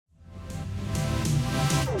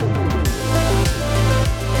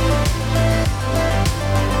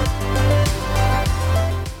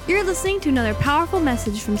listening to another powerful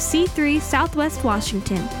message from C3 Southwest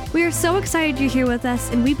Washington. We are so excited you're here with us,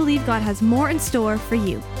 and we believe God has more in store for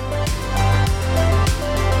you.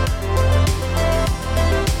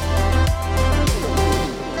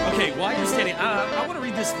 Okay, while you're standing, I want to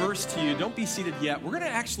read this verse to you. Don't be seated yet. We're going to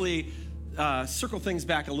actually circle things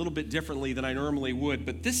back a little bit differently than I normally would.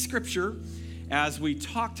 But this scripture, as we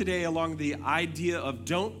talk today along the idea of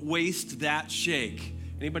don't waste that shake.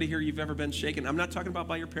 Anybody here you've ever been shaken? I'm not talking about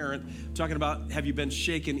by your parent. I'm talking about have you been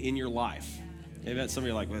shaken in your life? Maybe some of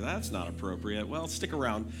you are like, well, that's not appropriate. Well, stick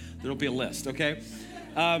around. There'll be a list, okay?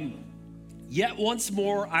 Yet once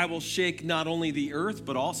more I will shake not only the earth,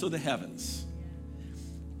 but also the heavens.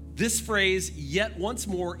 This phrase, yet once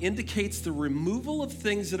more, indicates the removal of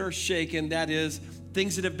things that are shaken, that is,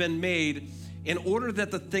 things that have been made, in order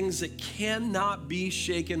that the things that cannot be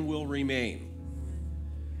shaken will remain.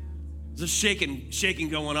 There's a shaking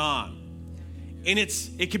going on. And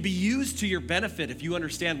it can be used to your benefit if you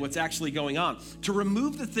understand what's actually going on. To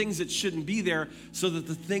remove the things that shouldn't be there so that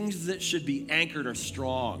the things that should be anchored are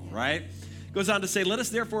strong, right? Goes on to say, let us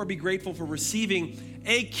therefore be grateful for receiving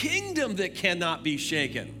a kingdom that cannot be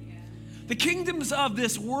shaken. The kingdoms of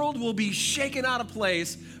this world will be shaken out of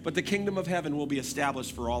place, but the kingdom of heaven will be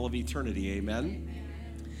established for all of eternity,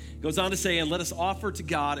 amen? Goes on to say, and let us offer to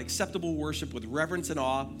God acceptable worship with reverence and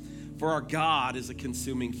awe, for our God is a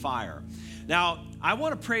consuming fire. Now, I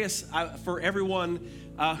want to pray for everyone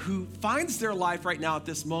who finds their life right now at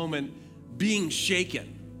this moment being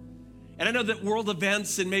shaken. And I know that world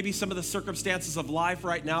events and maybe some of the circumstances of life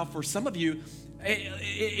right now, for some of you,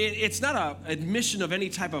 it's not an admission of any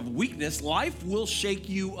type of weakness. Life will shake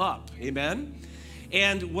you up, amen?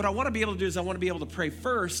 And what I want to be able to do is I want to be able to pray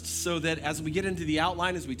first so that as we get into the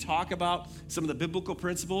outline, as we talk about some of the biblical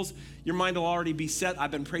principles, your mind will already be set. I've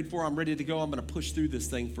been prayed for. I'm ready to go. I'm going to push through this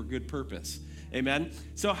thing for good purpose. Amen?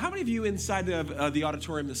 So how many of you inside of the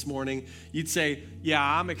auditorium this morning, you'd say, yeah,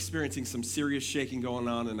 I'm experiencing some serious shaking going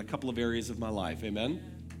on in a couple of areas of my life. Amen?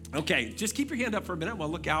 Okay, just keep your hand up for a minute. I want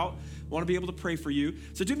to look out. I want to be able to pray for you.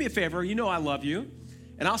 So do me a favor. You know I love you.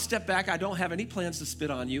 And I'll step back. I don't have any plans to spit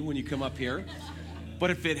on you when you come up here. But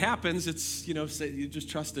if it happens, it's, you just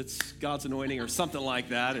trust it's God's anointing or something like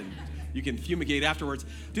that, and you can fumigate afterwards.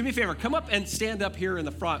 Do me a favor, come up and stand up here in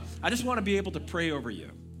the front. I just want to be able to pray over you,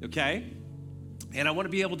 okay? And I want to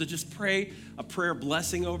be able to just pray a prayer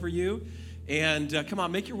blessing over you. And come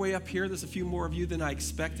on, make your way up here. There's a few more of you than I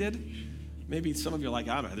expected. Maybe some of you are like,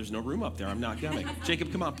 there's no room up there. I'm not coming.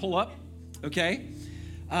 Jacob, come on, pull up, okay?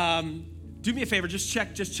 Do me a favor, just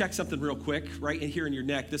check something real quick, right in here in your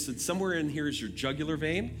neck. This is somewhere in here is your jugular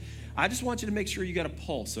vein. I just want you to make sure you got a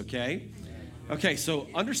pulse, okay? Okay, so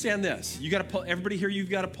understand this. You got a pulse. Everybody here, you've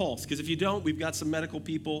got a pulse, because if you don't, we've got some medical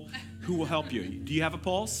people who will help you. Do you have a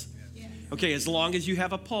pulse? Yes. Okay, as long as you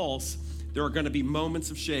have a pulse, there are going to be moments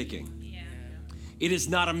of shaking. Yeah. It is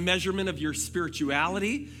not a measurement of your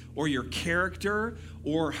spirituality or your character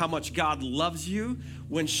or how much God loves you.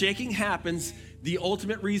 When shaking happens, the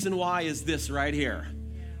ultimate reason why is this right here.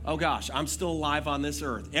 Oh gosh, I'm still alive on this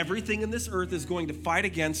earth. Everything in this earth is going to fight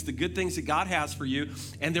against the good things that God has for you,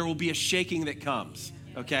 and there will be a shaking that comes,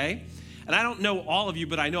 okay? And I don't know all of you,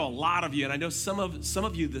 but I know a lot of you, and I know some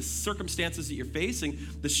of you, the circumstances that you're facing,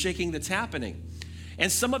 the shaking that's happening.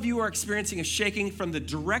 And some of you are experiencing a shaking from the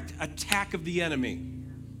direct attack of the enemy.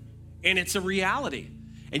 And it's a reality.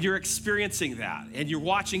 And you're experiencing that. And you're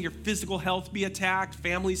watching your physical health be attacked,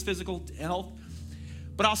 family's physical health.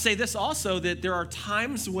 But I'll say this also, that there are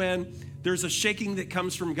times when there's a shaking that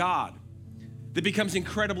comes from God that becomes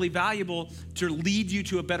incredibly valuable to lead you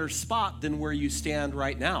to a better spot than where you stand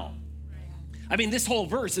right now. I mean, this whole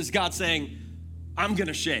verse is God saying, I'm going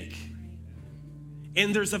to shake.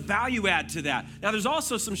 And there's a value add to that. Now, there's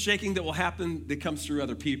also some shaking that will happen that comes through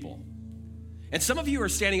other people. And some of you are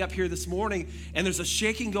standing up here this morning and there's a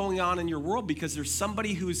shaking going on in your world because there's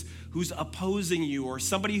somebody who's opposing you, or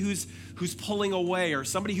somebody who's pulling away, or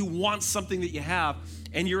somebody who wants something that you have,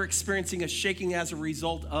 and you're experiencing a shaking as a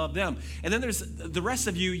result of them. And then there's the rest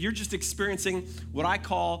of you, you're just experiencing what I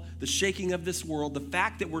call the shaking of this world, the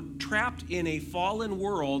fact that we're trapped in a fallen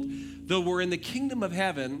world. Though we're in the kingdom of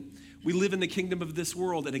heaven, we live in the kingdom of this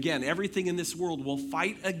world. And again, everything in this world will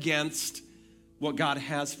fight against what God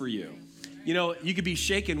has for you. You know, you could be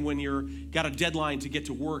shaken when you've got a deadline to get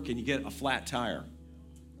to work and you get a flat tire.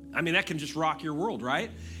 I mean, that can just rock your world, right?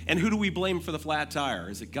 And who do we blame for the flat tire?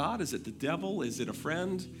 Is it God? Is it the devil? Is it a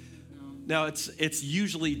friend? No, it's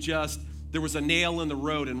usually just there was a nail in the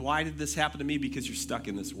road, and why did this happen to me? Because you're stuck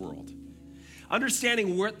in this world.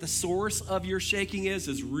 Understanding what the source of your shaking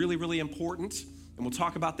is really, really important, and we'll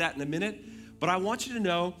talk about that in a minute. But I want you to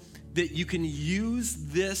know that you can use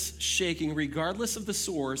this shaking, regardless of the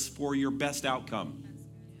source, for your best outcome.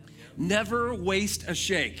 Never waste a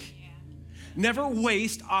shake. Never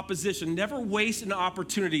waste opposition. Never waste an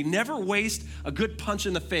opportunity. Never waste a good punch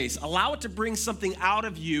in the face. Allow it to bring something out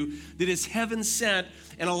of you that is heaven sent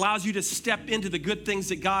and allows you to step into the good things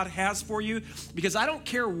that God has for you. Because I don't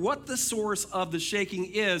care what the source of the shaking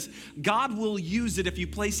is, God will use it if you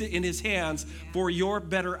place it in his hands for your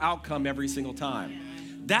better outcome every single time.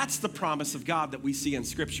 That's the promise of God that we see in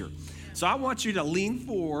Scripture. So I want you to lean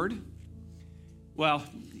forward. Well,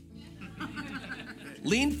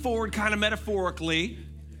 lean forward kind of metaphorically,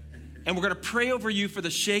 and we're going to pray over you for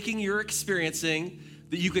the shaking you're experiencing,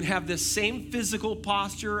 that you can have this same physical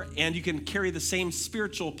posture and you can carry the same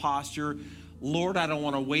spiritual posture. Lord, I don't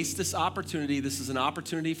want to waste this opportunity. This is an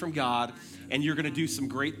opportunity from God, and you're going to do some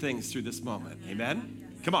great things through this moment.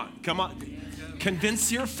 Amen? Come on.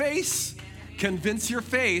 Convince your face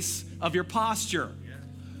of your posture.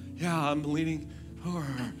 Yeah, I'm leaning.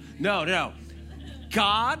 No.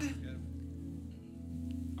 God,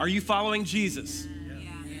 are you following Jesus?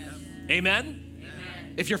 Amen?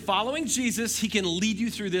 If you're following Jesus, he can lead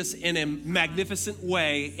you through this in a magnificent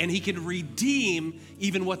way, and he can redeem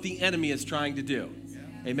even what the enemy is trying to do.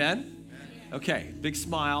 Amen? Okay, big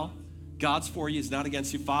smile. God's for you, he's not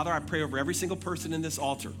against you. Father, I pray over every single person in this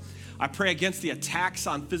altar. I pray against the attacks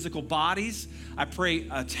on physical bodies. I pray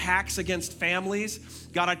attacks against families.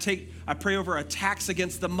 God, I pray over attacks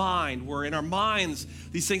against the mind, where in our minds,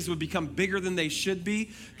 these things would become bigger than they should be.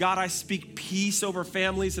 God, I speak peace over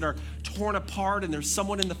families that are torn apart and there's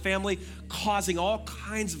someone in the family causing all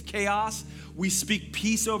kinds of chaos. We speak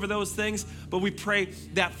peace over those things, but we pray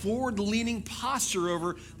that forward-leaning posture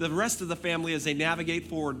over the rest of the family as they navigate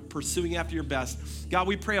forward, pursuing after your best. God,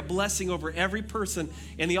 we pray a blessing over every person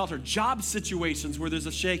in the altar. Job situations where there's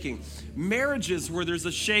a shaking. Marriages where there's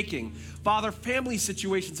a shaking. Father, family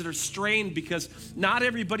situations that are strained because not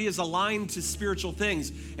everybody is aligned to spiritual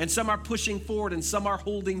things, and some are pushing forward and some are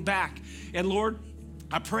holding back. And Lord,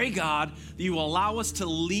 I pray, God, that you will allow us to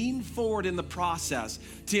lean forward in the process,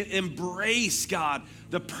 to embrace, God,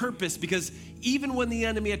 the purpose, because even when the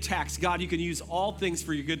enemy attacks, God, you can use all things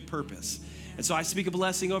for your good purpose. And so I speak a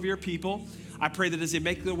blessing over your people. I pray that as they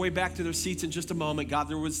make their way back to their seats in just a moment, God,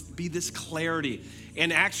 there would be this clarity,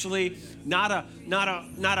 and actually not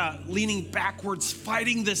a leaning backwards,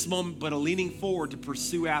 fighting this moment, but a leaning forward to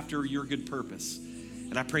pursue after your good purpose.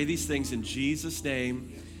 And I pray these things in Jesus'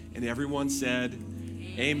 name, and everyone said,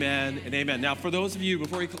 amen and amen. Now, for those of you,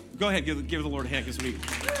 before you go ahead, give the Lord a hand, because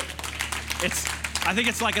I think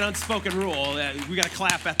it's like an unspoken rule that we got to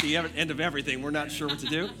clap at the end of everything. We're not sure what to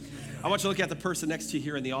do. I want you to look at the person next to you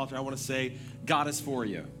here in the altar. I want to say, God is for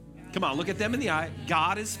you. Come on, look at them in the eye.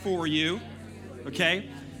 God is for you. Okay?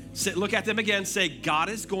 Look at them again. Say, God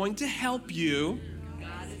is going to help you.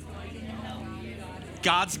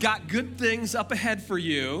 God's got good things up ahead for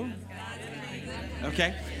you.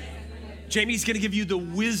 Okay? Jamie's going to give you the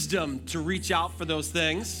wisdom to reach out for those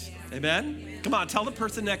things. Amen? Come on, tell the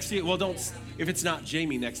person next to you. Well, if it's not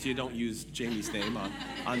Jamie next to you, don't use Jamie's name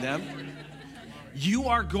on them. You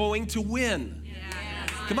are going to win.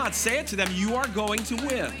 Come on, say it to them. You are going to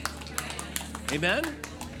win. Amen?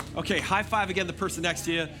 Okay, high five again the person next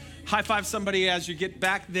to you. High five somebody as you get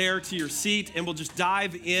back there to your seat, and we'll just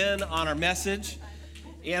dive in on our message.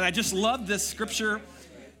 And I just love this scripture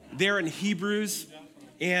there in Hebrews.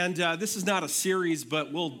 And this is not a series,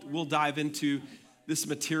 but we'll dive into this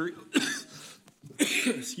material.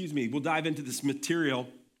 Excuse me. We'll dive into this material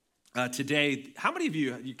today. How many of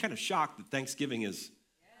you're kind of shocked that Thanksgiving is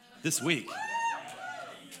this week?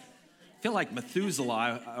 I feel like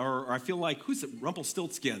Methuselah, or I feel like, who's it?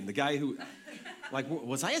 Rumpelstiltskin, the guy who, like,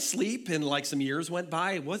 was I asleep and like some years went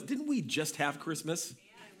by? Didn't we just have Christmas?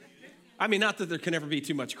 I mean, not that there can ever be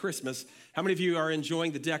too much Christmas. How many of you are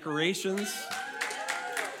enjoying the decorations?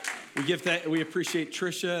 We appreciate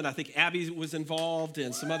Trisha, and I think Abby was involved,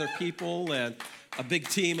 and some other people, and a big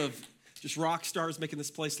team of just rock stars making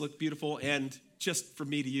this place look beautiful. And just from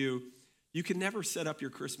me to you, you can never set up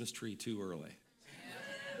your Christmas tree too early.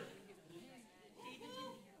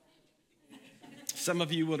 Some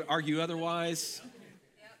of you would argue otherwise.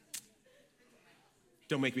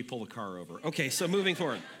 Don't make me pull the car over. Okay, so moving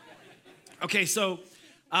forward. Okay, so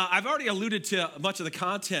I've already alluded to much of the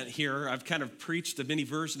content here. I've kind of preached a mini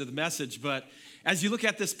version of the message, but as you look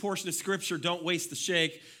at this portion of scripture, don't waste the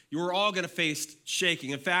shake. You're all going to face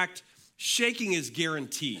shaking. In fact, shaking is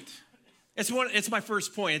guaranteed. It's my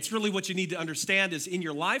first point. It's really what you need to understand is in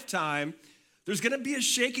your lifetime, there's going to be a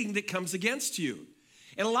shaking that comes against you.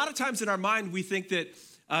 And a lot of times in our mind, we think that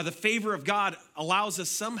the favor of God allows us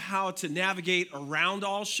somehow to navigate around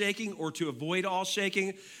all shaking or to avoid all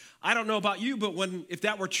shaking. I don't know about you, but if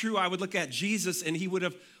that were true, I would look at Jesus and he would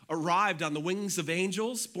have arrived on the wings of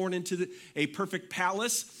angels, born into a perfect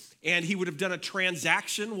palace, and he would have done a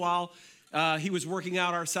transaction while he was working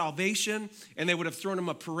out our salvation, and they would have thrown him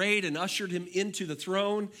a parade and ushered him into the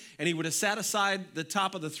throne, and he would have sat aside the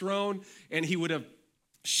top of the throne, and he would have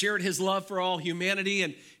shared his love for all humanity,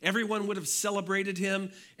 and everyone would have celebrated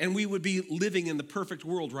him, and we would be living in the perfect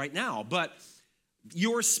world right now. But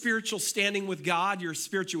your spiritual standing with God, your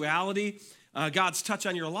spirituality, God's touch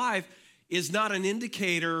on your life is not an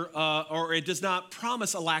indicator or it does not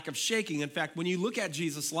promise a lack of shaking. In fact, when you look at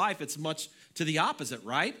Jesus' life, it's much to the opposite,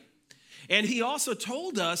 right? And he also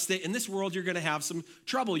told us that in this world, you're going to have some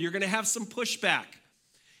trouble. You're going to have some pushback.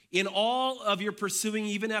 In all of your pursuing,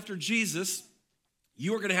 even after Jesus,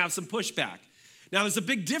 you are going to have some pushback. Now, there's a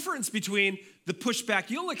big difference between the pushback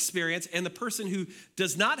you'll experience and the person who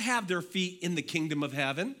does not have their feet in the kingdom of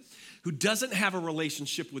heaven, who doesn't have a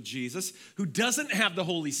relationship with Jesus, who doesn't have the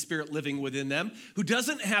Holy Spirit living within them, who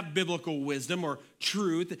doesn't have biblical wisdom or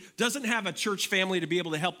truth, doesn't have a church family to be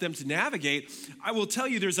able to help them to navigate. I will tell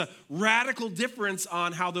you there's a radical difference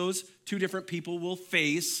on how those two different people will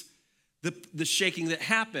face the shaking that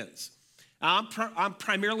happens. I'm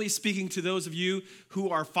primarily speaking to those of you who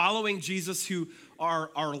are following Jesus, who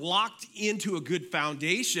are locked into a good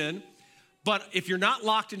foundation. But if you're not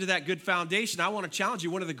locked into that good foundation, I want to challenge you.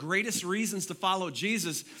 One of the greatest reasons to follow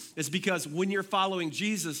Jesus is because when you're following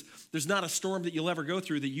Jesus, there's not a storm that you'll ever go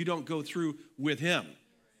through that you don't go through with him.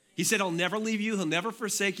 He said, I'll never leave you. He'll never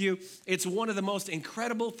forsake you. It's one of the most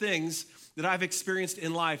incredible things that I've experienced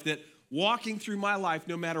in life, that walking through my life,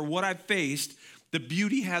 no matter what I've faced, the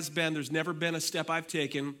beauty has been there's never been a step I've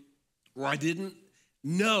taken where I didn't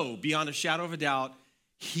know beyond a shadow of a doubt,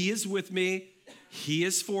 he is with me, he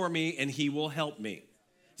is for me, and he will help me.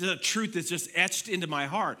 It's a truth that's just etched into my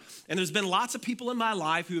heart. And there's been lots of people in my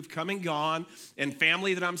life who have come and gone, and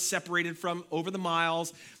family that I'm separated from over the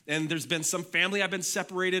miles. And there's been some family I've been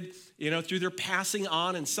separated, through their passing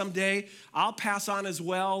on. And someday I'll pass on as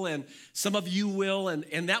well, and some of you will,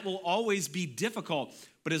 and that will always be difficult.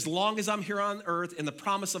 But as long as I'm here on earth in the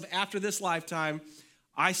promise of after this lifetime,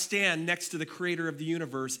 I stand next to the creator of the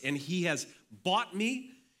universe, and he has bought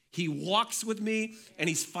me, he walks with me, and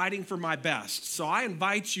he's fighting for my best. So I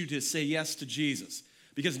invite you to say yes to Jesus,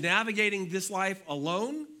 because navigating this life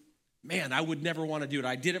alone, man, I would never want to do it.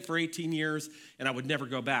 I did it for 18 years, and I would never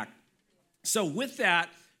go back. So with that,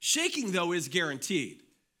 shaking, though, is guaranteed.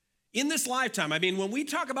 In this lifetime, when we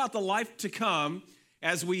talk about the life to come,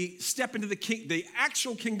 as we step into the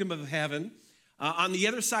actual kingdom of heaven, on the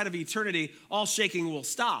other side of eternity, all shaking will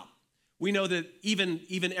stop. We know that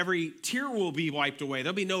even every tear will be wiped away.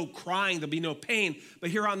 There'll be no crying, there'll be no pain. But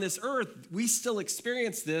here on this earth, we still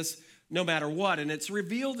experience this no matter what. And it's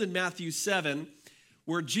revealed in Matthew 7,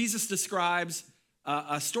 where Jesus describes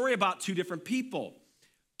a story about two different people,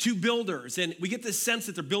 two builders. And we get this sense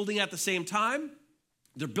that they're building at the same time.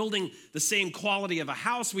 They're building the same quality of a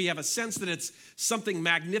house. We have a sense that it's something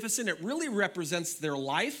magnificent. It really represents their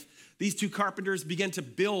life. These two carpenters begin to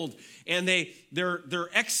build, and they're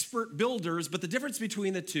expert builders, but the difference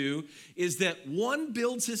between the two is that one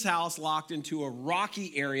builds his house locked into a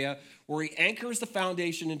rocky area where he anchors the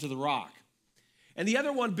foundation into the rock. And the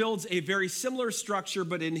other one builds a very similar structure,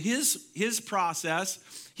 but in his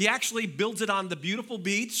process, he actually builds it on the beautiful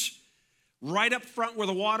beach, right up front where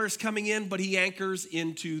the water's coming in, but he anchors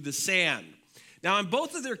into the sand. Now, in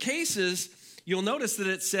both of their cases, you'll notice that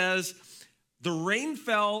it says, the rain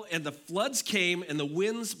fell and the floods came and the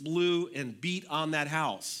winds blew and beat on that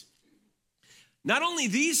house. Not only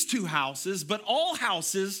these two houses, but all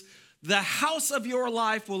houses, the house of your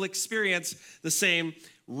life will experience the same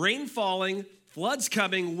rain falling, floods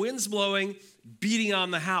coming, winds blowing, beating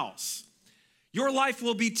on the house. Your life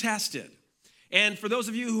will be tested. And for those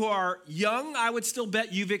of you who are young, I would still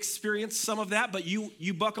bet you've experienced some of that, but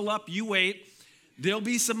you buckle up, you wait. There'll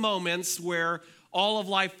be some moments where all of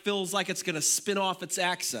life feels like it's going to spin off its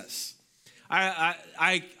axis.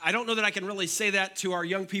 I don't know that I can really say that to our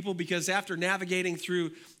young people, because after navigating through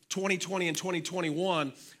 2020 and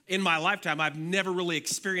 2021 in my lifetime, I've never really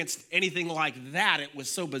experienced anything like that. It was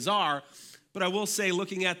so bizarre. But I will say,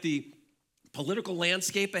 looking at the political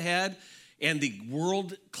landscape ahead and the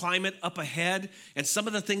world climate up ahead and some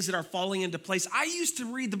of the things that are falling into place, I used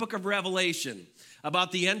to read the book of Revelation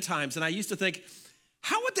about the end times, and I used to think,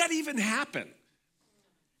 how would that even happen?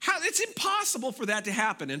 It's impossible for that to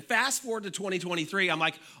happen. And fast forward to 2023, I'm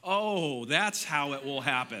like, oh, that's how it will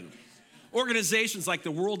happen. organizations like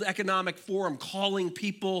the World Economic Forum calling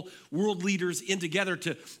people, world leaders in together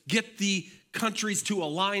to get the countries to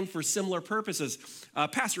align for similar purposes.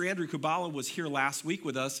 Pastor Andrew Kubala was here last week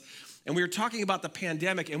with us, and we were talking about the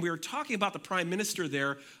pandemic, and we were talking about the prime minister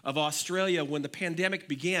there of Australia when the pandemic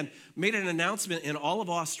began, made an announcement in all of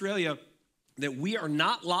Australia that we are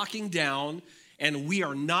not locking down and we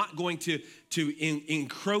are not going to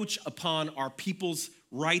encroach upon our people's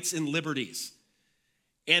rights and liberties.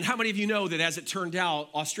 And how many of you know that as it turned out,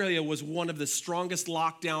 Australia was one of the strongest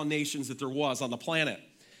lockdown nations that there was on the planet?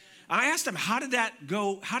 I asked him, how did that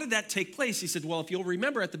go? How did that take place? He said, well, if you'll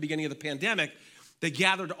remember at the beginning of the pandemic, they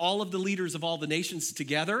gathered all of the leaders of all the nations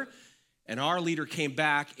together, and our leader came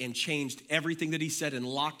back and changed everything that he said and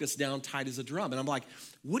locked us down tight as a drum. And I'm like,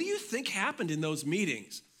 what do you think happened in those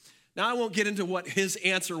meetings? Now, I won't get into what his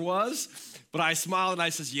answer was, but I smiled and I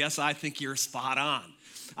says, yes, I think you're spot on.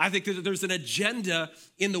 I think that there's an agenda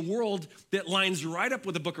in the world that lines right up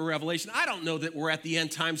with the book of Revelation. I don't know that we're at the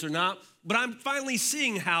end times or not, but I'm finally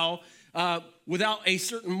seeing how without a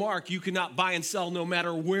certain mark, you cannot buy and sell no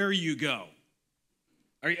matter where you go.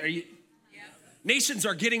 Are you? Yes. Nations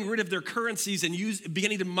are getting rid of their currencies and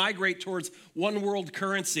beginning to migrate towards one world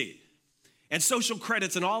currency and social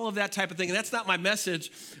credits and all of that type of thing. And that's not my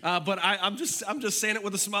message, but I'm just saying it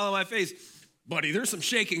with a smile on my face. Buddy, there's some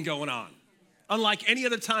shaking going on, unlike any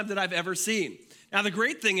other time that I've ever seen. Now, the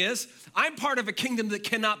great thing is, I'm part of a kingdom that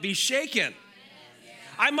cannot be shaken.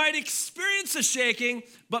 I might experience a shaking,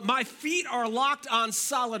 but my feet are locked on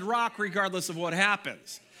solid rock regardless of what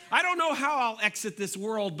happens. I don't know how I'll exit this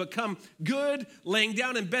world, become good, laying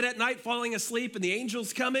down in bed at night, falling asleep, and the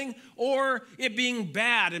angels coming, or it being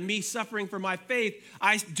bad and me suffering for my faith.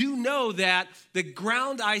 I do know that the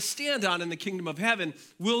ground I stand on in the kingdom of heaven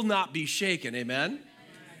will not be shaken, amen?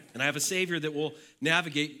 And I have a Savior that will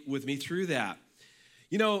navigate with me through that.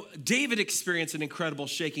 You know, David experienced an incredible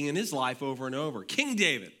shaking in his life over and over. King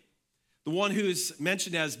David, the one who's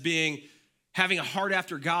mentioned as having a heart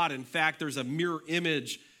after God. In fact, there's a mirror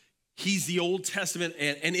image. He's the Old Testament,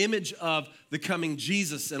 an image of the coming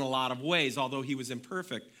Jesus in a lot of ways, although he was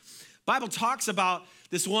imperfect. Bible talks about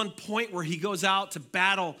this one point where he goes out to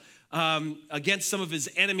battle against some of his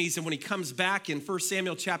enemies, and when he comes back in 1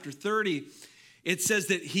 Samuel chapter 30, it says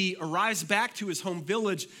that he arrives back to his home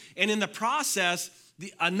village, and in the process,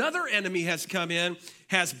 another enemy has come in,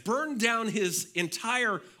 has burned down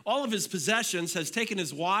all of his possessions, has taken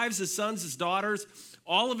his wives, his sons, his daughters,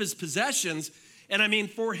 all of his possessions. And I mean,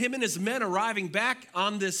 for him and his men arriving back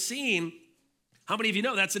on this scene, how many of you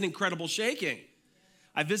know that's an incredible shaking?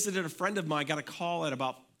 I visited a friend of mine, got a call at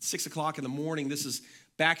about 6 o'clock in the morning. This is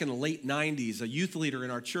back in the late 90s, a youth leader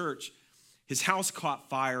in our church. His house caught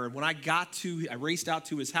fire, and when I raced out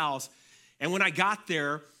to his house, and when I got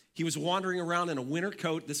there, he was wandering around in a winter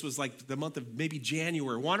coat. This was like the month of maybe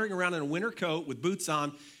January, wandering around in a winter coat with boots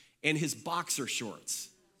on and his boxer shorts.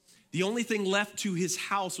 The only thing left to his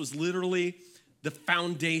house was literally the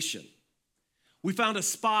foundation. We found a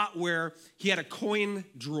spot where he had a coin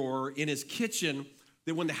drawer in his kitchen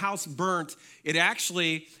that when the house burnt, it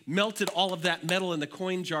actually melted all of that metal in the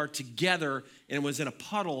coin jar together and it was in a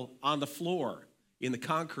puddle on the floor in the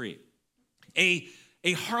concrete.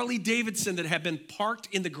 A Harley Davidson that had been parked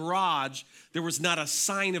in the garage, there was not a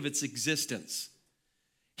sign of its existence.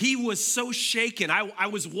 He was so shaken. I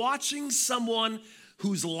was watching someone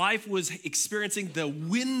whose life was experiencing the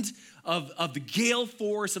wind of the gale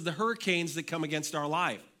force of the hurricanes that come against our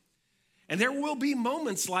life. And there will be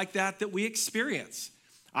moments like that we experience.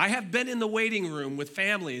 I have been in the waiting room with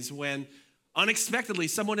families when unexpectedly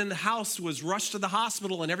someone in the house was rushed to the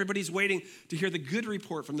hospital and everybody's waiting to hear the good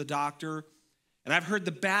report from the doctor. And I've heard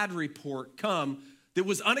the bad report come that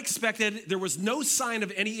was unexpected. There was no sign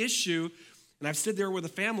of any issue. And I've stood there with a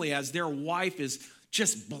family as their wife is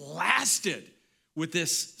just blasted with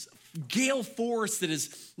this gale force that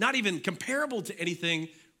is not even comparable to anything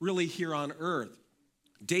really here on earth.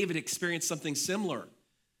 David experienced something similar.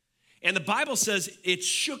 And the Bible says it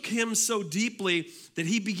shook him so deeply that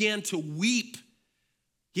he began to weep.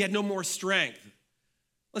 He had no more strength.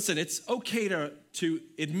 Listen, it's okay to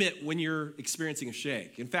admit when you're experiencing a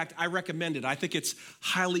shake. In fact, I recommend it. I think it's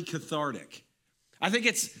highly cathartic. I think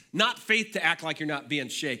it's not faith to act like you're not being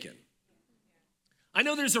shaken. I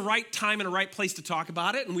know there's a right time and a right place to talk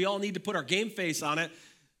about it, and we all need to put our game face on it.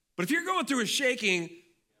 But if you're going through a shaking,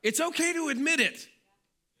 it's okay to admit it.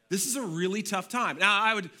 This is a really tough time. Now,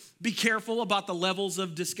 I would be careful about the levels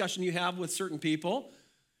of discussion you have with certain people.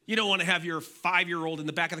 You don't want to have your 5-year-old in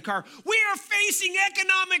the back of the car. We are facing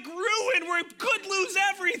economic ruin. We could lose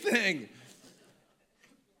everything.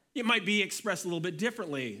 It might be expressed a little bit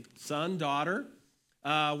differently. Son, daughter,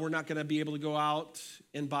 We're not going to be able to go out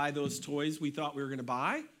and buy those toys we thought we were going to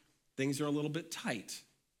buy. Things are a little bit tight.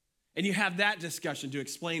 And you have that discussion to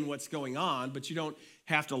explain what's going on, but you don't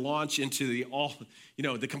have to launch into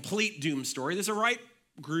the complete doom story. There's a right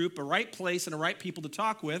group, a right place, and a right people to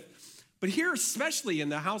talk with. But here, especially in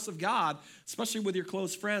the house of God, especially with your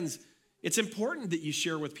close friends, it's important that you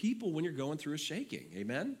share with people when you're going through a shaking.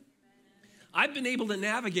 Amen? I've been able to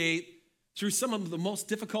navigate through some of the most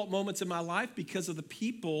difficult moments in my life because of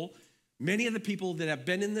many of the people that have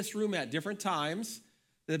been in this room at different times,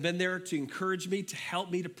 that have been there to encourage me, to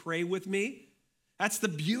help me, to pray with me. That's the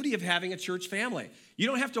beauty of having a church family. You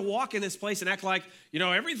don't have to walk in this place and act like,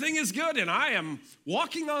 everything is good and I am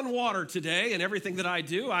walking on water today and everything that I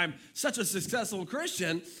do, I'm such a successful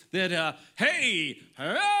Christian that,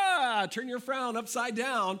 turn your frown upside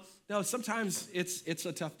down. No, sometimes it's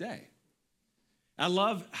a tough day. I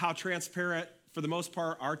love how transparent, for the most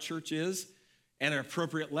part, our church is at an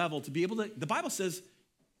appropriate level to be able to, the Bible says,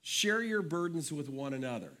 share your burdens with one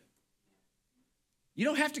another. You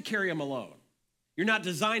don't have to carry them alone. You're not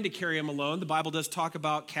designed to carry them alone. The Bible does talk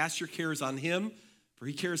about cast your cares on him, for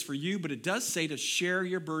he cares for you, but it does say to share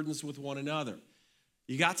your burdens with one another.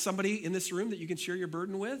 You got somebody in this room that you can share your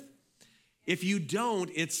burden with? If you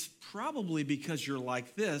don't, it's probably because you're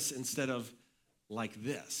like this instead of like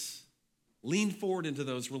this. Lean forward into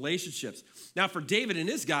those relationships. Now, for David and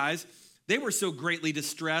his guys, they were so greatly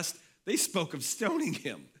distressed, they spoke of stoning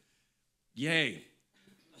him. Yay.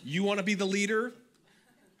 You want to be the leader?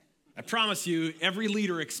 I promise you, every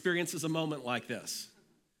leader experiences a moment like this.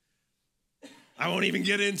 I won't even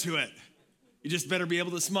get into it. You just better be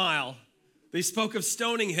able to smile. They spoke of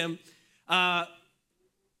stoning him. But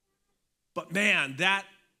man, that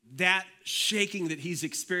shaking that he's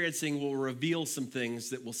experiencing will reveal some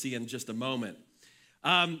things that we'll see in just a moment.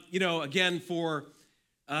 Again, for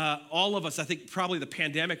all of us, I think probably the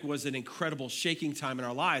pandemic was an incredible shaking time in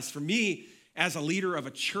our lives. For me, as a leader of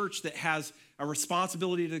a church that has a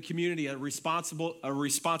responsibility to the community, a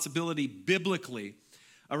responsibility biblically,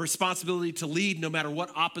 a responsibility to lead no matter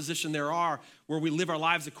what opposition there are, where we live our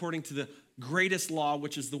lives according to the greatest law,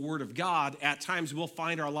 which is the Word of God. At times we'll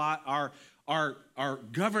find our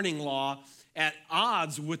governing law at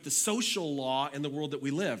odds with the social law in the world that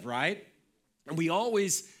we live, right? And we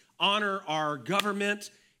always honor our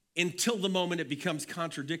government until the moment it becomes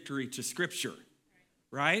contradictory to Scripture,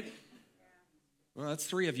 right? Well, that's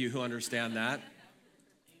 3 of you who understand that.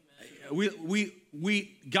 We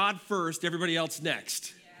God first, everybody else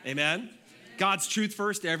next. Amen? God's truth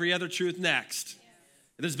first, every other truth next.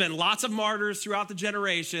 There's been lots of martyrs throughout the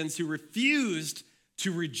generations who refused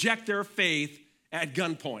to reject their faith at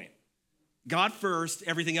gunpoint. God first,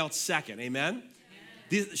 everything else second. Amen?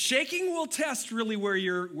 The shaking will test really where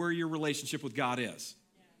your relationship with God is.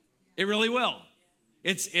 It really will.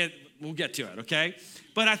 We'll get to it, okay?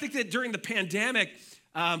 But I think that during the pandemic,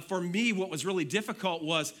 for me, what was really difficult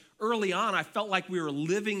was early on, I felt like we were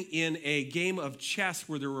living in a game of chess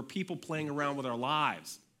where there were people playing around with our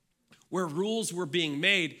lives, where rules were being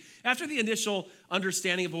made. After the initial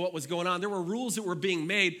understanding of what was going on, there were rules that were being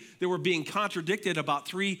made that were being contradicted about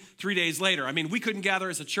three days later. I mean, we couldn't gather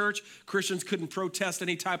as a church. Christians couldn't protest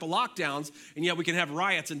any type of lockdowns, and yet we can have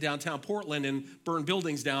riots in downtown Portland and burn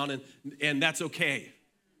buildings down, and that's okay.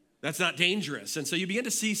 That's not dangerous. And so you begin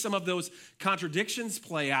to see some of those contradictions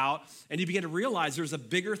play out, and you begin to realize there's a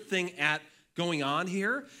bigger thing going on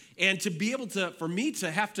here. And to be able to, for me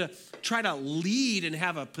to have to try to lead and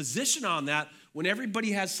have a position on that when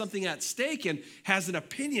everybody has something at stake and has an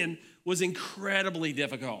opinion was incredibly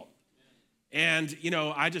difficult. And,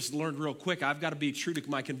 I just learned real quick, I've got to be true to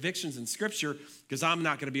my convictions in Scripture because I'm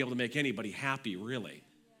not going to be able to make anybody happy, really.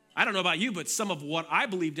 I don't know about you, but some of what I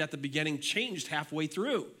believed at the beginning changed halfway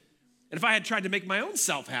through. And if I had tried to make my own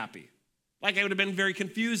self happy, it would have been very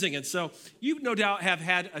confusing. And so you no doubt have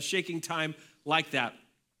had a shaking time like that.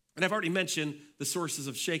 And I've already mentioned the sources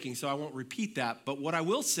of shaking, so I won't repeat that. But what I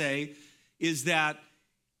will say is that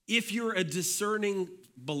if you're a discerning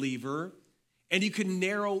believer and you can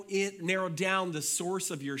narrow down the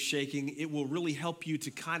source of your shaking, it will really help you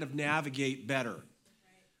to kind of navigate better.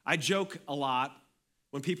 I joke a lot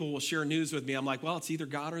when people will share news with me. I'm like, well, it's either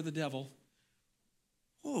God or the devil.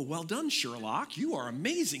 Oh, well done, Sherlock. You are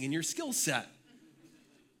amazing in your skill set.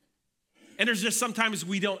 And there's just sometimes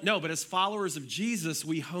we don't know, but as followers of Jesus,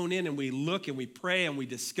 we hone in and we look and we pray and we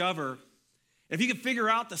discover. If you can figure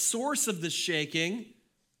out the source of the shaking,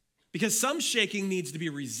 because some shaking needs to be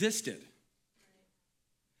resisted.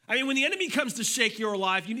 I mean, when the enemy comes to shake your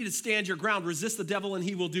life, you need to stand your ground, resist the devil, and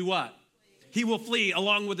he will do what? He will flee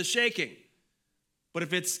along with the shaking. But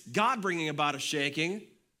if it's God bringing about a shaking,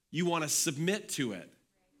 you want to submit to it.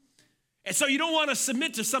 And so you don't want to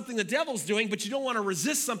submit to something the devil's doing, but you don't want to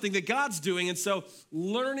resist something that God's doing. And so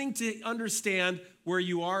learning to understand where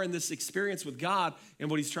you are in this experience with God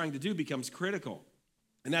and what he's trying to do becomes critical.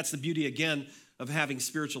 And that's the beauty, again, of having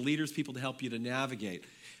spiritual leaders, people to help you to navigate.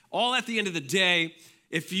 All at the end of the day,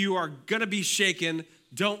 if you are going to be shaken,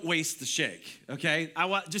 don't waste the shake, okay?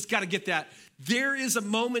 Just got to get that. There is a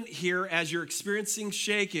moment here as you're experiencing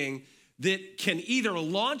shaking that can either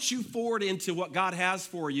launch you forward into what God has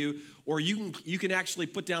for you, or you can actually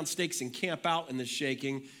put down stakes and camp out in the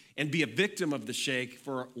shaking and be a victim of the shake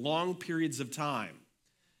for long periods of time.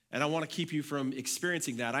 And I want to keep you from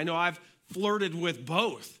experiencing that. I know I've flirted with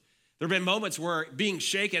both. There have been moments where being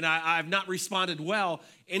shaken, I've not responded well,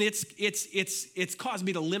 and it's caused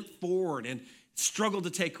me to limp forward and struggle to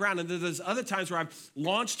take ground. And there's other times where I've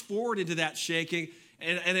launched forward into that shaking,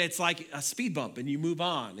 and it's like a speed bump, and you move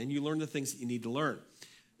on, and you learn the things that you need to learn.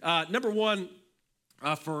 Number one,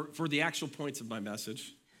 for the actual points of my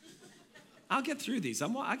message, I'll get through these.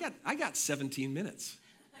 I got 17 minutes.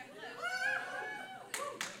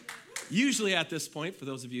 Usually at this point, for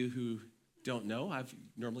those of you who don't know, I've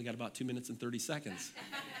normally got about 2 minutes and 30 seconds.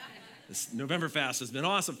 This November fast has been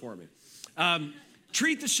awesome for me.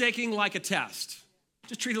 Treat the shaking like a test.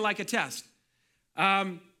 Just treat it like a test.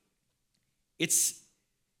 It's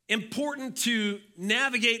important to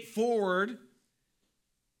navigate forward,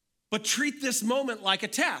 but treat this moment like a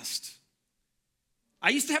test. I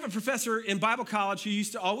used to have a professor in Bible college who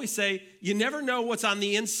used to always say, you never know what's on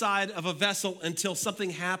the inside of a vessel until something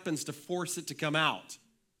happens to force it to come out.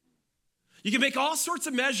 You can make all sorts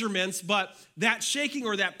of measurements, but that shaking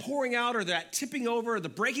or that pouring out or that tipping over or the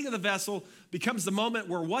breaking of the vessel becomes the moment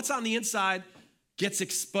where what's on the inside gets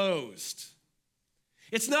exposed.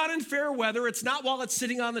 It's not in fair weather. It's not while it's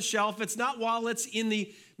sitting on the shelf. It's not while it's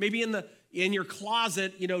maybe in your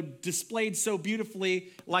closet, displayed so beautifully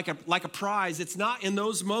like a prize. It's not in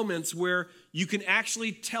those moments where you can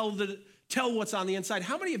actually tell what's on the inside.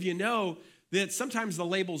 How many of you know that sometimes the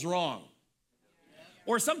label's wrong?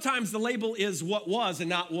 Or sometimes the label is what was and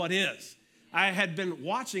not what is. I had been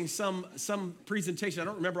watching some presentation. I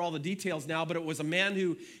don't remember all the details now, but it was a man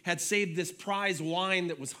who had saved this prize wine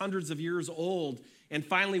that was hundreds of years old. And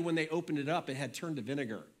finally, when they opened it up, it had turned to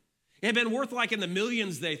vinegar. It had been worth like in the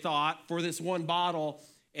millions, they thought, for this one bottle.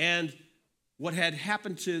 And what had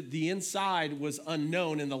happened to the inside was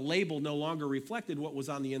unknown, and the label no longer reflected what was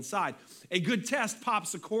on the inside. A good test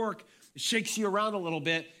pops a cork, shakes you around a little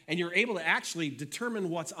bit, and you're able to actually determine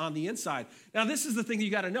what's on the inside. Now, this is the thing you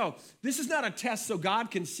got to know. This is not a test so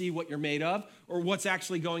God can see what you're made of or what's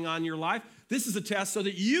actually going on in your life. This is a test so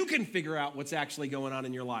that you can figure out what's actually going on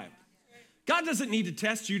in your life. God doesn't need to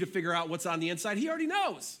test you to figure out what's on the inside. He already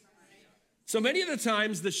knows. So many of the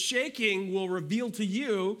times, the shaking will reveal to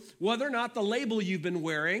you whether or not the label you've been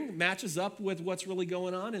wearing matches up with what's really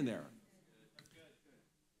going on in there.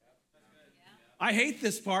 I hate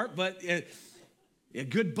this part, but a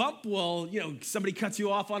good bump will, somebody cuts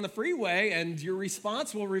you off on the freeway and your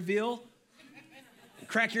response will reveal,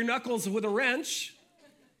 crack your knuckles with a wrench,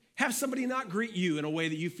 have somebody not greet you in a way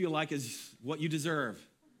that you feel like is what you deserve.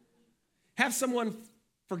 Have someone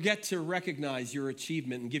forget to recognize your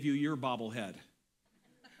achievement and give you your bobblehead.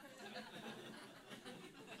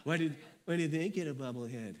 Why did they get a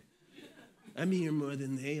bobblehead? I'm here more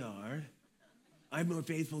than they are. I'm more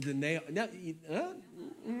faithful than they are. No,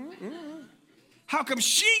 How come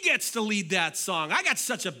she gets to lead that song? I got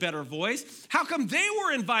such a better voice. How come they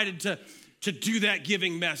were invited to do that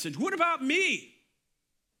giving message? What about me?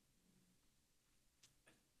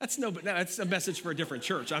 That's a message for a different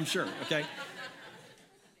church, I'm sure, okay?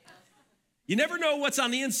 You never know what's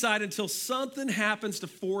on the inside until something happens to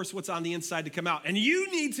force what's on the inside to come out. And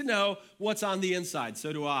you need to know what's on the inside.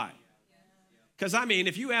 So do I. Because,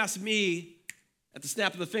 if you ask me at the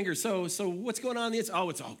snap of the finger, so what's going on in the inside? Oh,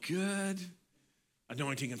 it's all good.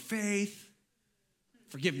 Anointing and faith,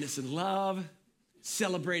 forgiveness and love,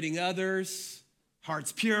 celebrating others,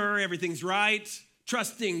 heart's pure, everything's right,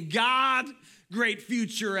 trusting God, great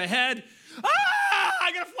future ahead.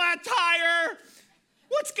 I got a flat tire.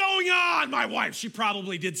 What's going on? My wife, she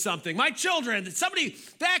probably did something. My children,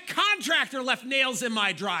 that contractor left nails in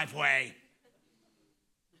my driveway.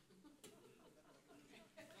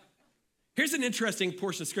 Here's an interesting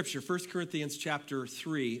portion of scripture, 1 Corinthians chapter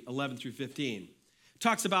 3, 11 through 15. It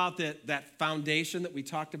talks about that foundation that we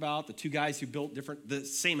talked about, the two guys who built the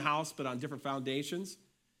same house but on different foundations.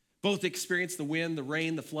 Both experienced the wind, the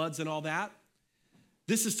rain, the floods, and all that.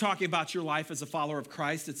 This is talking about your life as a follower of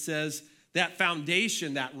Christ. It says that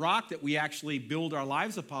foundation, that rock that we actually build our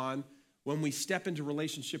lives upon, when we step into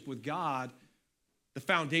relationship with God, the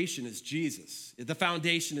foundation is Jesus. The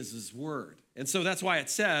foundation is his word. And so that's why it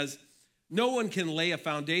says, no one can lay a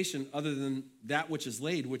foundation other than that which is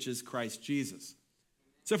laid, which is Christ Jesus.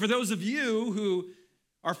 So for those of you who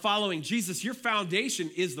are following Jesus, your foundation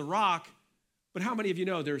is the rock. But how many of you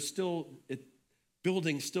know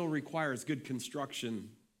building still requires good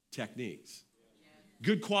construction techniques,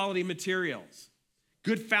 good quality materials,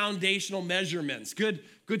 good foundational measurements, good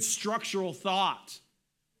structural thought.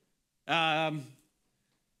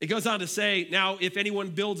 It goes on to say, now, if anyone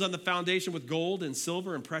builds on the foundation with gold and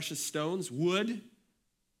silver and precious stones, wood,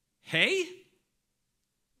 hay,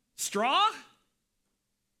 straw,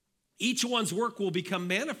 each one's work will become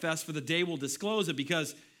manifest, for the day will disclose it,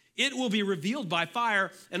 because it will be revealed by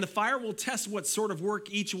fire, and the fire will test what sort of work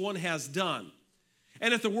each one has done.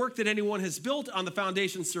 And if the work that anyone has built on the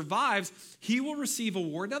foundation survives, he will receive a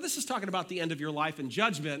reward. Now, this is talking about the end of your life and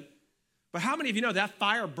judgment. But how many of you know that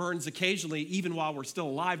fire burns occasionally, even while we're still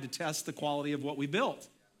alive, to test the quality of what we built?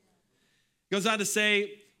 It goes on to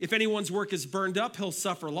say, if anyone's work is burned up, he'll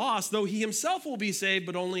suffer loss, though he himself will be saved,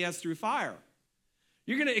 but only as through fire.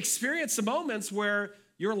 You're going to experience some moments where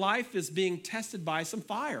your life is being tested by some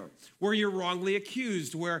fire, where you're wrongly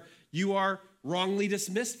accused, where you are wrongly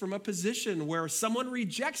dismissed from a position, where someone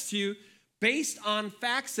rejects you based on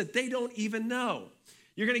facts that they don't even know.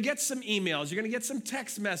 You're going to get some emails. You're going to get some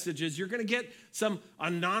text messages. You're going to get some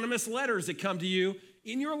anonymous letters that come to you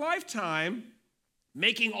in your lifetime,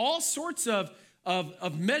 making all sorts of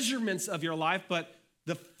measurements of your life. But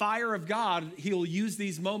the fire of God, he'll use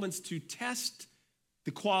these moments to test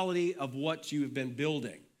the quality of what you have been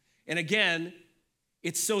building. And again,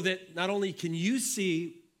 it's so that not only can you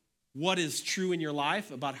see what is true in your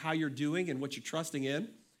life about how you're doing and what you're trusting in,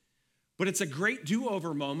 but it's a great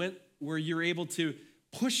do-over moment where you're able to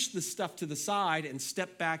push the stuff to the side and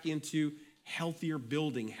step back into healthier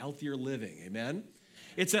building, healthier living, amen?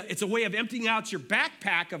 It's a way of emptying out your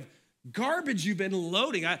backpack of garbage you've been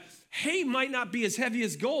loading. Hay might not be as heavy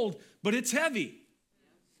as gold, but it's heavy.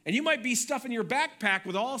 And you might be stuffing your backpack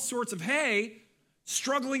with all sorts of hay,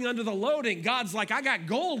 struggling under the loading. God's like, I got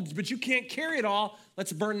gold, but you can't carry it all.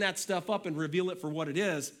 Let's burn that stuff up and reveal it for what it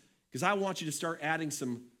is, because I want you to start adding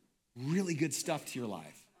some really good stuff to your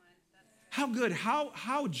life. How good,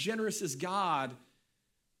 how generous is God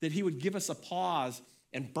that he would give us a pause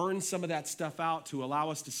and burn some of that stuff out to allow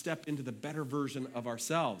us to step into the better version of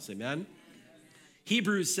ourselves, amen?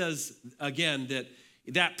 Hebrews says, again,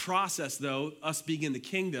 that process, though, us being in the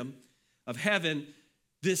kingdom of heaven,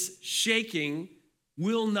 this shaking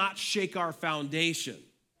will not shake our foundation.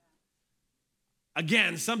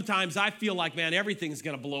 Again, sometimes I feel like, man, everything's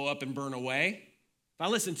going to blow up and burn away. If I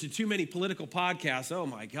listen to too many political podcasts, oh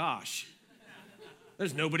my gosh,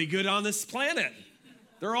 there's nobody good on this planet.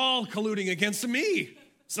 They're all colluding against me.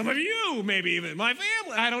 Some of you, maybe even my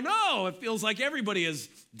family. I don't know. It feels like everybody is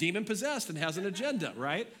demon-possessed and has an agenda,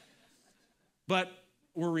 right? But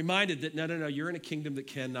we're reminded that, no, you're in a kingdom that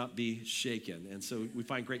cannot be shaken. And so we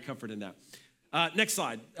find great comfort in that. Next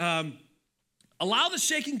slide. Allow the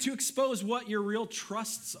shaking to expose what your real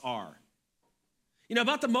trusts are. You know,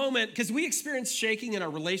 about the moment, because we experience shaking in our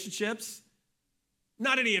relationships.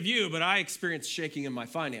 Not any of you, but I experience shaking in my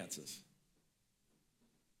finances.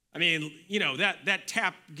 I mean, you know, that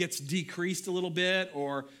tap gets decreased a little bit,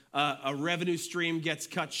 or a revenue stream gets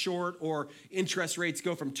cut short, or interest rates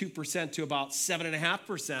go from 2% to about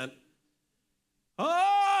 7.5%. Oh!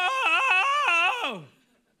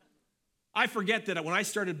 I forget that when I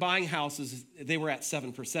started buying houses, they were at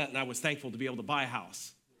 7%, and I was thankful to be able to buy a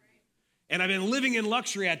house. And I've been living in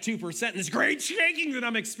luxury at 2%, and this great shaking that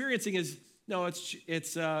I'm experiencing is, no,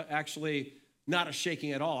 it's actually not a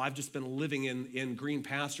shaking at all. I've just been living in green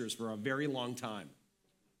pastures for a very long time.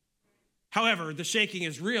 However, the shaking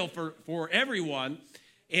is real for everyone,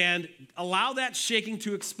 and allow that shaking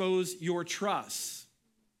to expose your trust.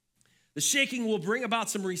 The shaking will bring about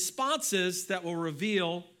some responses that will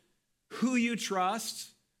reveal who you trust,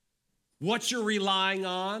 what you're relying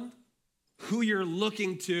on, who you're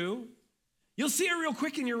looking to. You'll see it real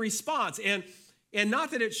quick in your response, and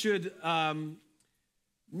not that it should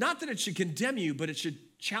condemn you, but it should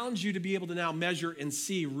challenge you to be able to now measure and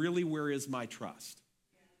see really where is my trust.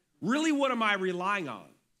 Really, what am I relying on?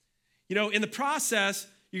 You know, in the process,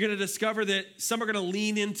 you're going to discover that some are going to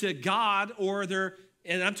lean into God,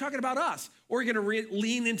 and I'm talking about us, or you're going to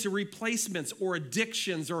lean into replacements or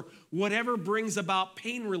addictions or whatever brings about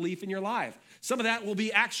pain relief in your life. Some of that will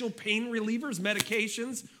be actual pain relievers,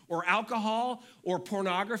 medications, or alcohol, or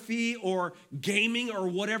pornography, or gaming, or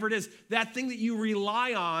whatever it is. That thing that you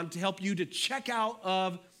rely on to help you to check out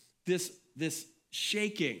of this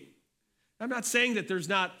shaking. I'm not saying that there's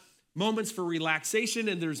not moments for relaxation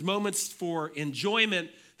and there's moments for enjoyment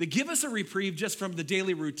that give us a reprieve just from the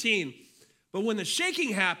daily routine. But when the shaking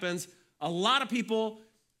happens, a lot of people,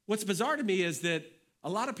 what's bizarre to me is that a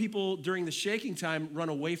lot of people during the shaking time run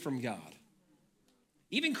away from God.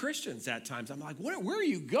 Even Christians at times. I'm like, where are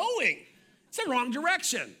you going? It's the wrong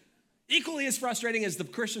direction. Equally as frustrating as the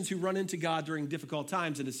Christians who run into God during difficult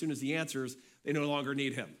times, and as soon as he answers, they no longer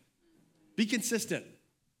need him. Be consistent.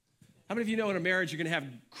 How many of you know in a marriage you're going to have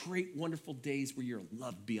great, wonderful days where you're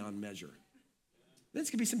loved beyond measure? Then it's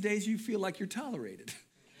going to be some days you feel like you're tolerated.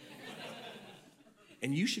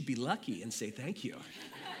 And you should be lucky and say thank you,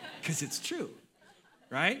 because it's true,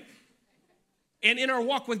 right? And in our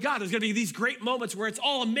walk with God, there's going to be these great moments where it's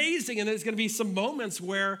all amazing, and there's going to be some moments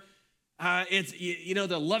where it's,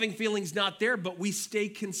 the loving feeling's not there, but we stay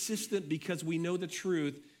consistent because we know the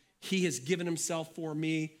truth. He has given himself for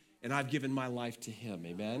me, and I've given my life to him.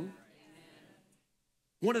 Amen?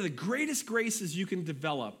 One of the greatest graces you can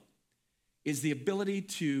develop is the ability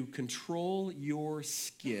to control your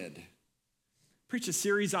skid. I preached a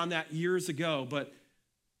series on that years ago, but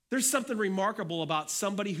there's something remarkable about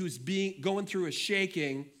somebody who's going through a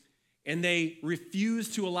shaking and they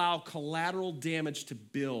refuse to allow collateral damage to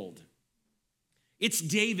build. It's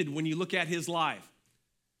David when you look at his life.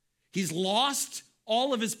 He's lost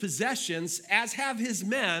all of his possessions, as have his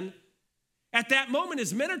men. At that moment,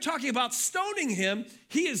 his men are talking about stoning him.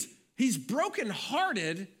 He's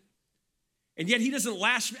brokenhearted, and yet he doesn't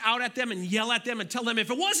lash out at them and yell at them and tell them,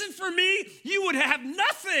 if it wasn't for me, you would have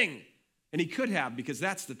nothing. And he could have, because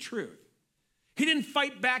that's the truth. He didn't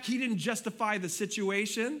fight back. He didn't justify the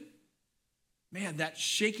situation. Man, that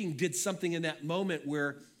shaking did something in that moment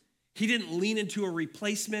where he didn't lean into a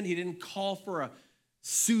replacement. He didn't call for a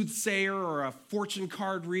soothsayer or a fortune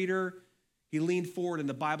card reader. He leaned forward, and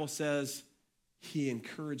the Bible says he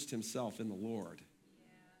encouraged himself in the Lord.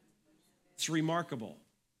 It's remarkable.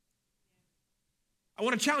 I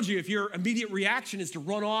want to challenge you, if your immediate reaction is to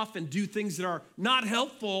run off and do things that are not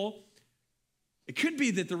helpful, it could be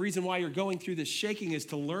that the reason why you're going through this shaking is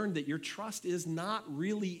to learn that your trust is not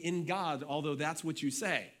really in God, although that's what you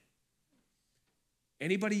say.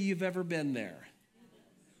 Anybody you've ever been there?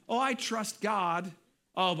 Oh, I trust God.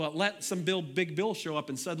 Oh, but let some big bill show up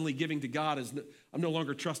and suddenly giving to God I'm no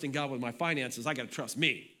longer trusting God with my finances. I got to trust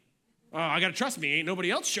me. I got to trust me. Ain't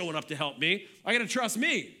nobody else showing up to help me. I got to trust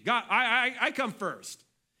me. God, I come first.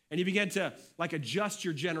 And you begin to adjust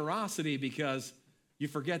your generosity because you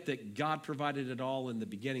forget that God provided it all in the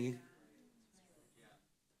beginning.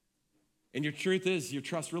 And your truth is, your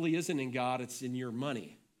trust really isn't in God, it's in your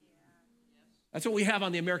money. That's what we have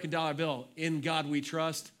on the American dollar bill. In God we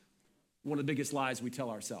trust. One of the biggest lies we tell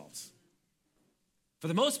ourselves. For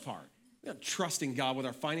the most part, we're not trusting God with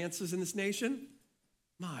our finances in this nation.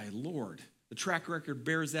 My Lord, the track record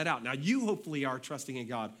bears that out. Now, you hopefully are trusting in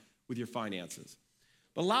God with your finances.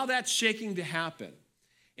 But allow that shaking to happen.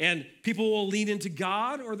 And people will lean into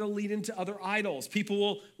God or they'll lean into other idols. People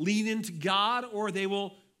will lean into God or they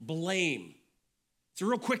will blame. It's a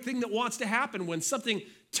real quick thing that wants to happen when something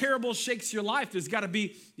terrible shakes your life.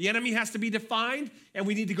 The enemy has to be defined, and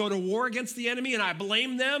we need to go to war against the enemy, and I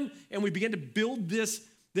blame them, and we begin to build this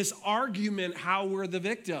argument how we're the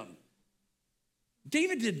victim.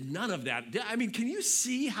 David did none of that. I mean, can you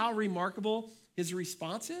see how remarkable his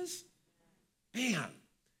response is? Man,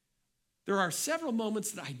 there are several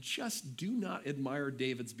moments that I just do not admire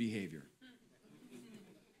David's behavior.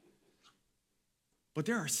 But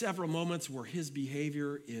there are several moments where his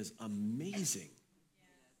behavior is amazing.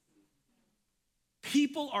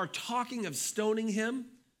 People are talking of stoning him,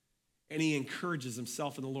 and he encourages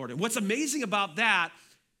himself in the Lord. And what's amazing about that,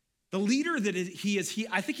 the leader that he is,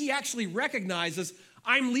 I think he actually recognizes,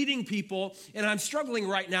 I'm leading people, and I'm struggling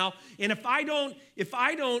right now. And if I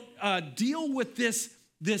don't deal with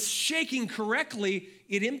this shaking correctly,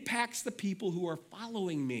 it impacts the people who are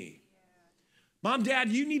following me. Mom, Dad,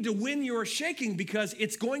 you need to win your shaking because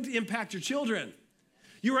it's going to impact your children.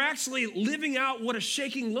 You're actually living out what a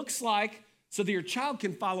shaking looks like so that your child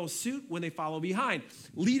can follow suit when they follow behind.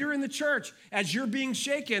 Leader in the church, as you're being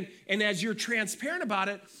shaken and as you're transparent about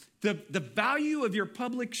it, the value of your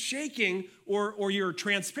public shaking or your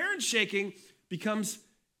transparent shaking becomes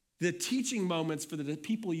the teaching moments for the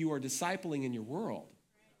people you are discipling in your world.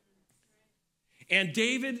 And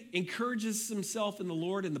David encourages himself in the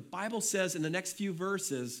Lord, and the Bible says in the next few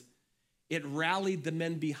verses, it rallied the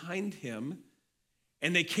men behind him,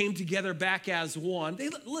 and they came together back as one.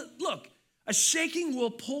 Look, a shaking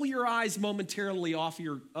will pull your eyes momentarily off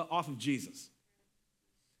of Jesus.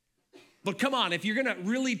 But come on, if you're going to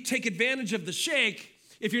really take advantage of the shake,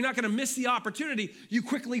 If you're not going to miss the opportunity, you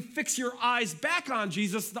quickly fix your eyes back on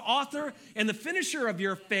Jesus, the author and the finisher of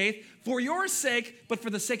your faith, for your sake, but for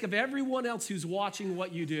the sake of everyone else who's watching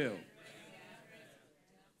what you do.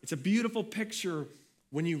 It's a beautiful picture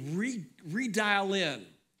when you redial in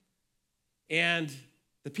and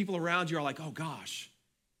the people around you are like, oh gosh,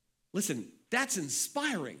 listen, that's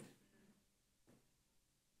inspiring.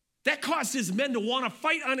 That caused his men to want to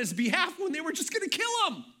fight on his behalf when they were just going to kill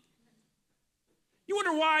him. You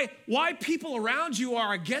wonder why people around you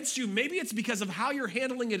are against you. Maybe it's because of how you're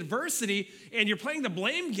handling adversity and you're playing the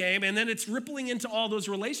blame game and then it's rippling into all those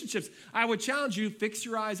relationships. I would challenge you, fix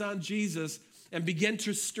your eyes on Jesus and begin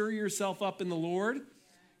to stir yourself up in the Lord,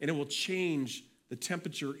 and it will change the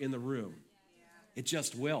temperature in the room. It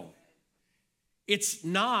just will. It's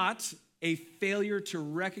not a failure to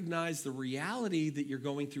recognize the reality that you're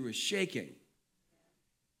going through is shaking.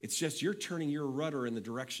 It's just you're turning your rudder in the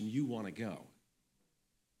direction you want to go.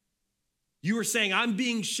 You are saying, I'm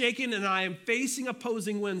being shaken and I am facing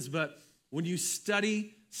opposing winds, but when you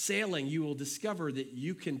study sailing, you will discover that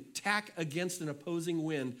you can tack against an opposing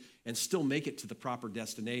wind and still make it to the proper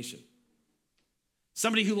destination.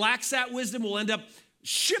 Somebody who lacks that wisdom will end up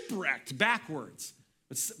shipwrecked backwards.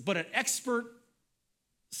 But an expert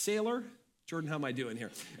sailor, Jordan, how am I doing here?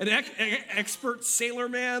 An expert sailor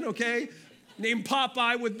man, okay, named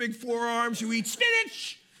Popeye with big forearms who eats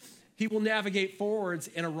spinach. He will navigate forwards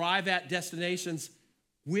and arrive at destinations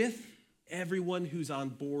with everyone who's on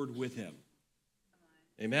board with him.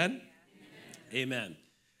 Amen? Amen.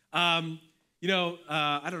 I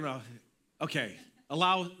don't know. Okay,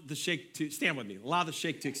 allow the shake to, stand with me. Allow the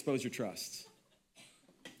shake to expose your trust.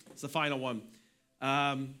 It's the final one.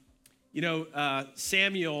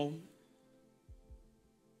 Samuel,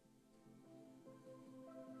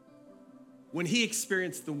 when he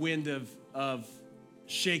experienced the wind of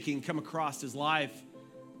shaking come across his life,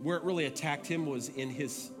 where it really attacked him was in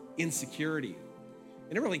his insecurity.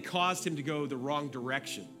 And it really caused him to go the wrong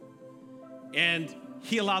direction. And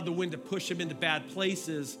he allowed the wind to push him into bad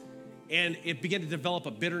places, and it began to develop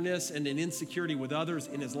a bitterness and an insecurity with others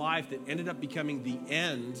in his life that ended up becoming the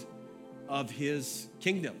end of his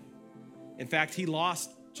kingdom. In fact, he lost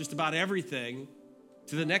just about everything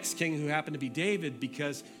to the next king, who happened to be David,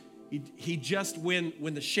 because he just, when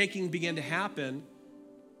the shaking began to happen,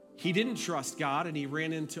 he didn't trust God and he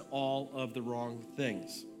ran into all of the wrong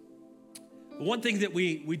things. But one thing that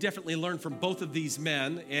we definitely learned from both of these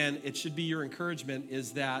men, and it should be your encouragement,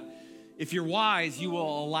 is that if you're wise, you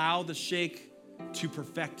will allow the shake to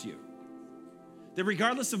perfect you. That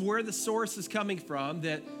regardless of where the source is coming from,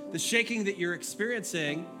 that the shaking that you're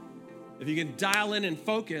experiencing, if you can dial in and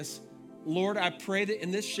focus, Lord, I pray that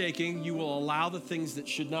in this shaking, you will allow the things that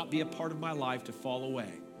should not be a part of my life to fall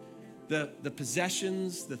away. The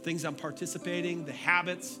possessions, the things I'm participating, the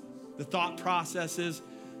habits, the thought processes.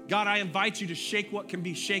 God, I invite you to shake what can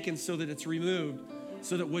be shaken so that it's removed,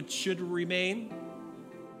 so that what should remain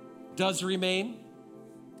does remain.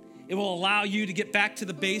 It will allow you to get back to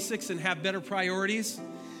the basics and have better priorities.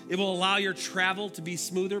 It will allow your travel to be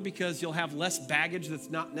smoother because you'll have less baggage that's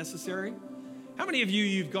not necessary. How many of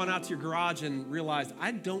you've gone out to your garage and realized,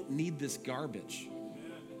 I don't need this garbage?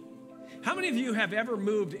 How many of you have ever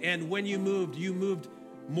moved, and when you moved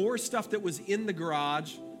more stuff that was in the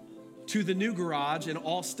garage to the new garage and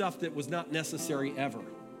all stuff that was not necessary ever?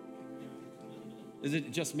 Is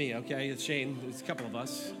it just me? Okay, it's Shane. There's a couple of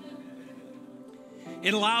us.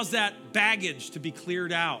 It allows that baggage to be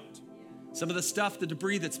cleared out. Some of the stuff, the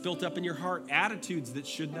debris that's built up in your heart, attitudes that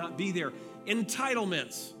should not be there,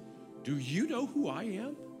 entitlements. Do you know who I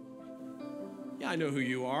am? Yeah, I know who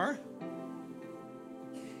you are.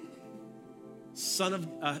 A son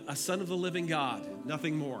of the living God,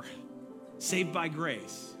 nothing more. Saved by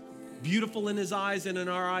grace. Beautiful in his eyes and in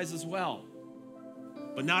our eyes as well.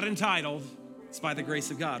 But not entitled. It's by the grace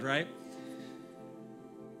of God, right?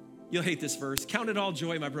 You'll hate this verse. Count it all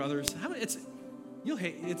joy, my brothers. You'll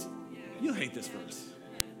hate this verse.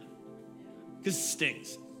 Because it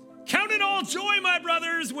stings. Count it all joy, my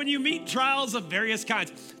brothers, when you meet trials of various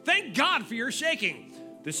kinds. Thank God for your shaking.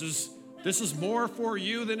 This is more for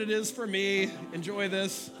you than it is for me. Enjoy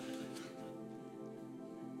this.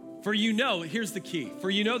 For you know, here's the key.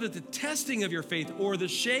 For you know that the testing of your faith or the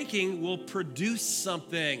shaking will produce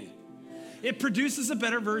something. It produces a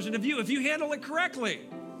better version of you if you handle it correctly.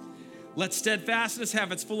 Let steadfastness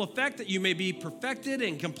have its full effect, that you may be perfected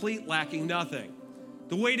and complete, lacking nothing.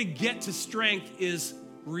 The way to get to strength is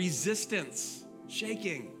resistance,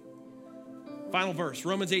 shaking. Final verse,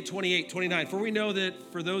 Romans 8:28-29. For we know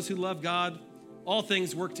that for those who love God, all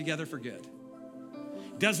things work together for good.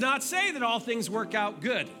 It does not say that all things work out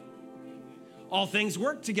good. all things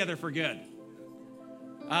work together for good.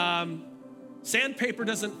 Sandpaper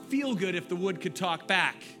doesn't feel good if the wood could talk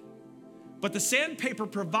back. But the sandpaper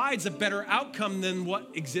provides a better outcome than what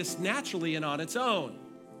exists naturally and on its own.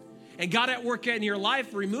 And God at work in your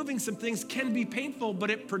life, removing some things can be painful, but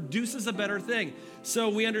it produces a better thing. So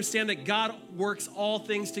we understand that God works all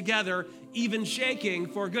things together, even shaking,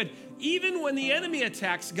 for good. Even when the enemy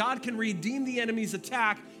attacks, God can redeem the enemy's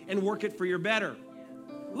attack and work it for your better.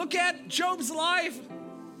 Look at Job's life.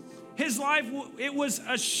 His life, it was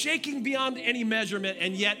a shaking beyond any measurement,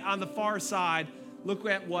 and yet on the far side, look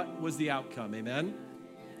at what was the outcome, amen?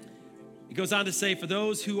 It goes on to say, for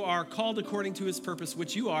those who are called according to his purpose,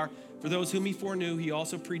 which you are, for those whom he foreknew, he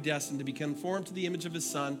also predestined to be conformed to the image of his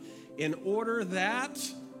son, in order that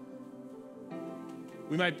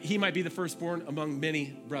he might be the firstborn among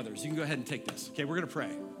many brothers. You can go ahead and take this. Okay, we're going to pray.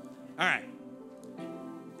 All right.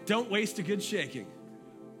 Don't waste a good shaking.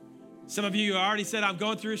 Some of you already said, I'm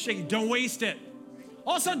going through a shaking. Don't waste it.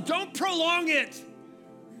 Also, don't prolong it.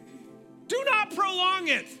 Do not prolong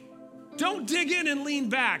it. Don't dig in and lean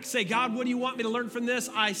back. Say, God, what do you want me to learn from this?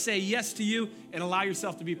 I say yes to you, and allow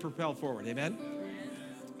yourself to be propelled forward. Amen?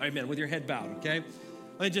 Amen. With your head bowed, okay?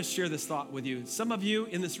 Let me just share this thought with you. Some of you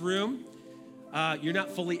in this room, you're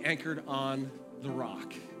not fully anchored on the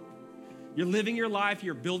rock. You're living your life.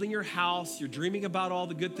 You're building your house. You're dreaming about all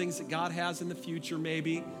the good things that God has in the future,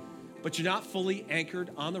 maybe. But you're not fully anchored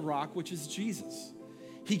on the rock, which is Jesus.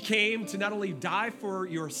 He came to not only die for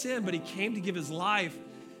your sin, but he came to give his life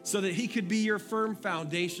so that he could be your firm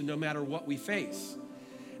foundation no matter what we face.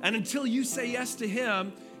 And until you say yes to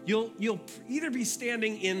him, you'll either be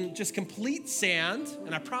standing in just complete sand,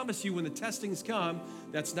 and I promise you when the testings come,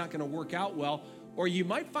 that's not gonna work out well, or you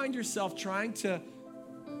might find yourself trying to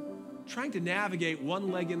navigate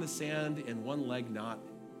one leg in the sand and one leg not,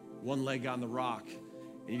 one leg on the rock.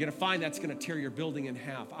 And you're gonna find that's gonna tear your building in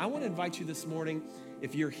half. I wanna invite you this morning,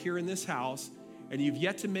 if you're here in this house and you've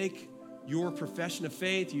yet to make your profession of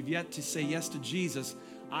faith, you've yet to say yes to Jesus,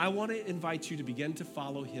 I want to invite you to begin to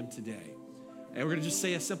follow him today. And we're going to just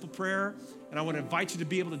say a simple prayer, and I want to invite you to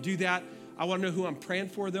be able to do that. I want to know who I'm praying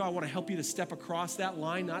for, though. I want to help you to step across that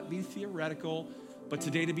line, not be theoretical, but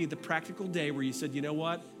today to be the practical day where you said, you know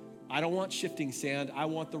what? I don't want shifting sand. I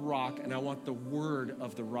want the rock, and I want the word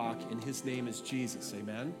of the rock, and his name is Jesus.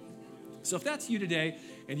 Amen? So if that's you today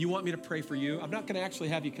and you want me to pray for you, I'm not going to actually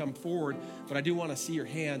have you come forward, but I do want to see your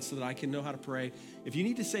hand so that I can know how to pray. If you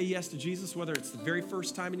need to say yes to Jesus, whether it's the very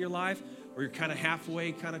first time in your life or you're kind of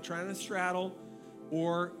halfway, kind of trying to straddle,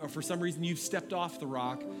 or for some reason you've stepped off the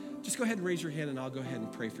rock, just go ahead and raise your hand and I'll go ahead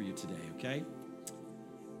and pray for you today, okay?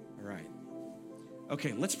 All right.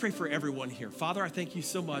 Okay, let's pray for everyone here. Father, I thank you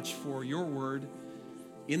so much for your word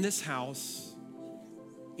in this house,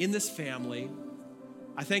 in this family.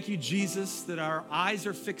 I thank you, Jesus, that our eyes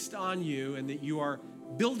are fixed on you and that you are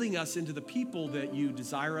building us into the people that you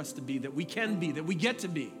desire us to be, that we can be, that we get to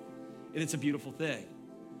be. And it's a beautiful thing.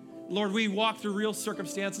 Lord, we walk through real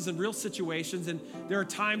circumstances and real situations, and there are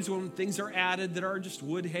times when things are added that are just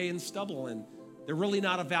wood, hay, and stubble, and they're really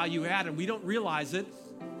not a value add, and we don't realize it.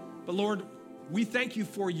 But Lord, we thank you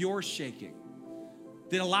for your shaking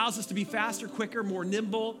that allows us to be faster, quicker, more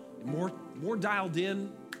nimble, and more dialed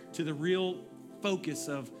in to the real focus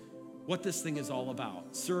of what this thing is all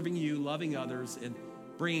about, serving you, loving others, and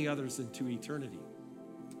bringing others into eternity.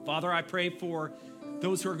 Father, I pray for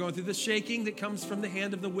those who are going through the shaking that comes from the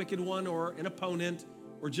hand of the wicked one or an opponent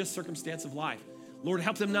or just circumstance of life. Lord,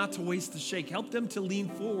 help them not to waste the shake. Help them to lean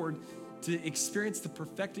forward to experience the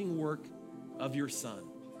perfecting work of your Son.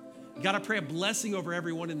 God, I pray a blessing over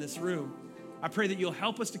everyone in this room. I pray that you'll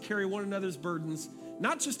help us to carry one another's burdens,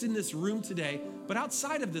 not just in this room today, but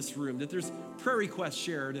outside of this room, that there's prayer requests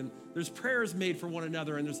shared and there's prayers made for one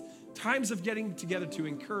another and there's times of getting together to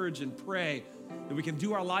encourage and pray, that we can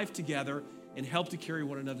do our life together and help to carry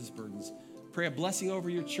one another's burdens. Pray a blessing over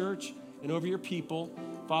your church and over your people.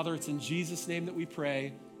 Father, it's in Jesus' name that we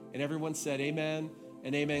pray. And everyone said amen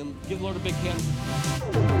and amen. Give the Lord a big hand.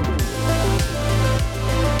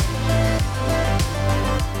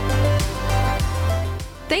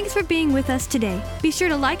 Thanks for being with us today. Be sure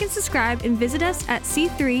to like and subscribe and visit us at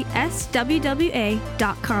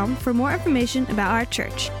c3swwa.com for more information about our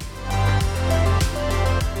church.